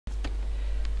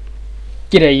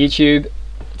G'day YouTube.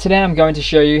 Today I'm going to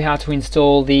show you how to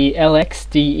install the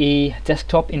LXDE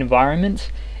desktop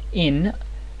environment in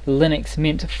Linux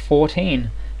Mint 14.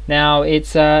 Now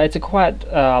it's a quite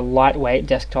lightweight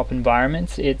desktop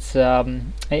environment. It's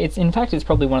in fact it's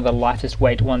probably one of the lightest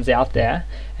weight ones out there,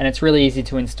 and it's really easy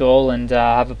to install and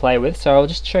have a play with. So I'll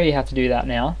just show you how to do that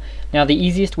now. Now the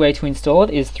easiest way to install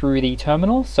it is through the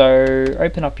terminal. So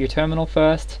open up your terminal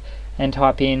first and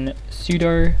type in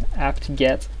sudo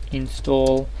apt-get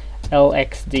install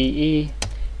LXDE,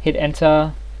 hit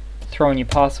enter, throw in your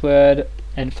password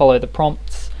and follow the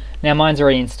prompts. Now mine's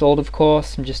already installed, of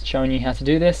course. I'm just showing you how to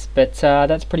do this, but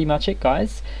that's pretty much it,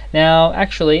 guys. Now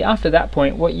actually after that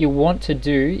point, what you want to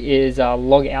do is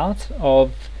log out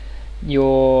of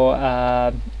your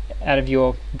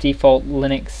default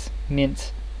Linux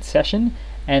Mint session,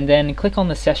 and then click on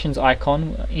the sessions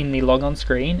icon in the logon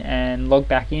screen and log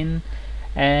back in.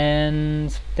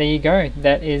 And there you go,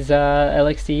 that is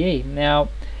LXDE. Now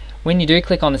when you do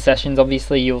click on the sessions,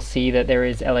 obviously you'll see that there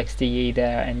is LXDE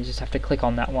there, and you just have to click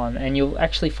on that one and you'll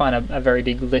actually find a very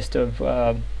big list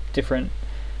of different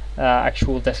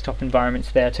actual desktop environments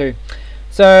there too.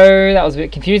 So that was a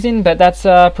bit confusing, but that's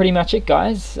pretty much it,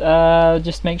 guys.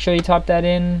 Just make sure you type that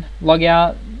in, log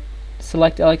out,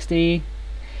 select LXDE,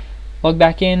 log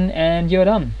back in, and you're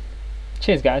done.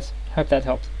 Cheers guys, hope that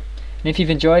helps. And if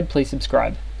you've enjoyed, please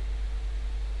subscribe.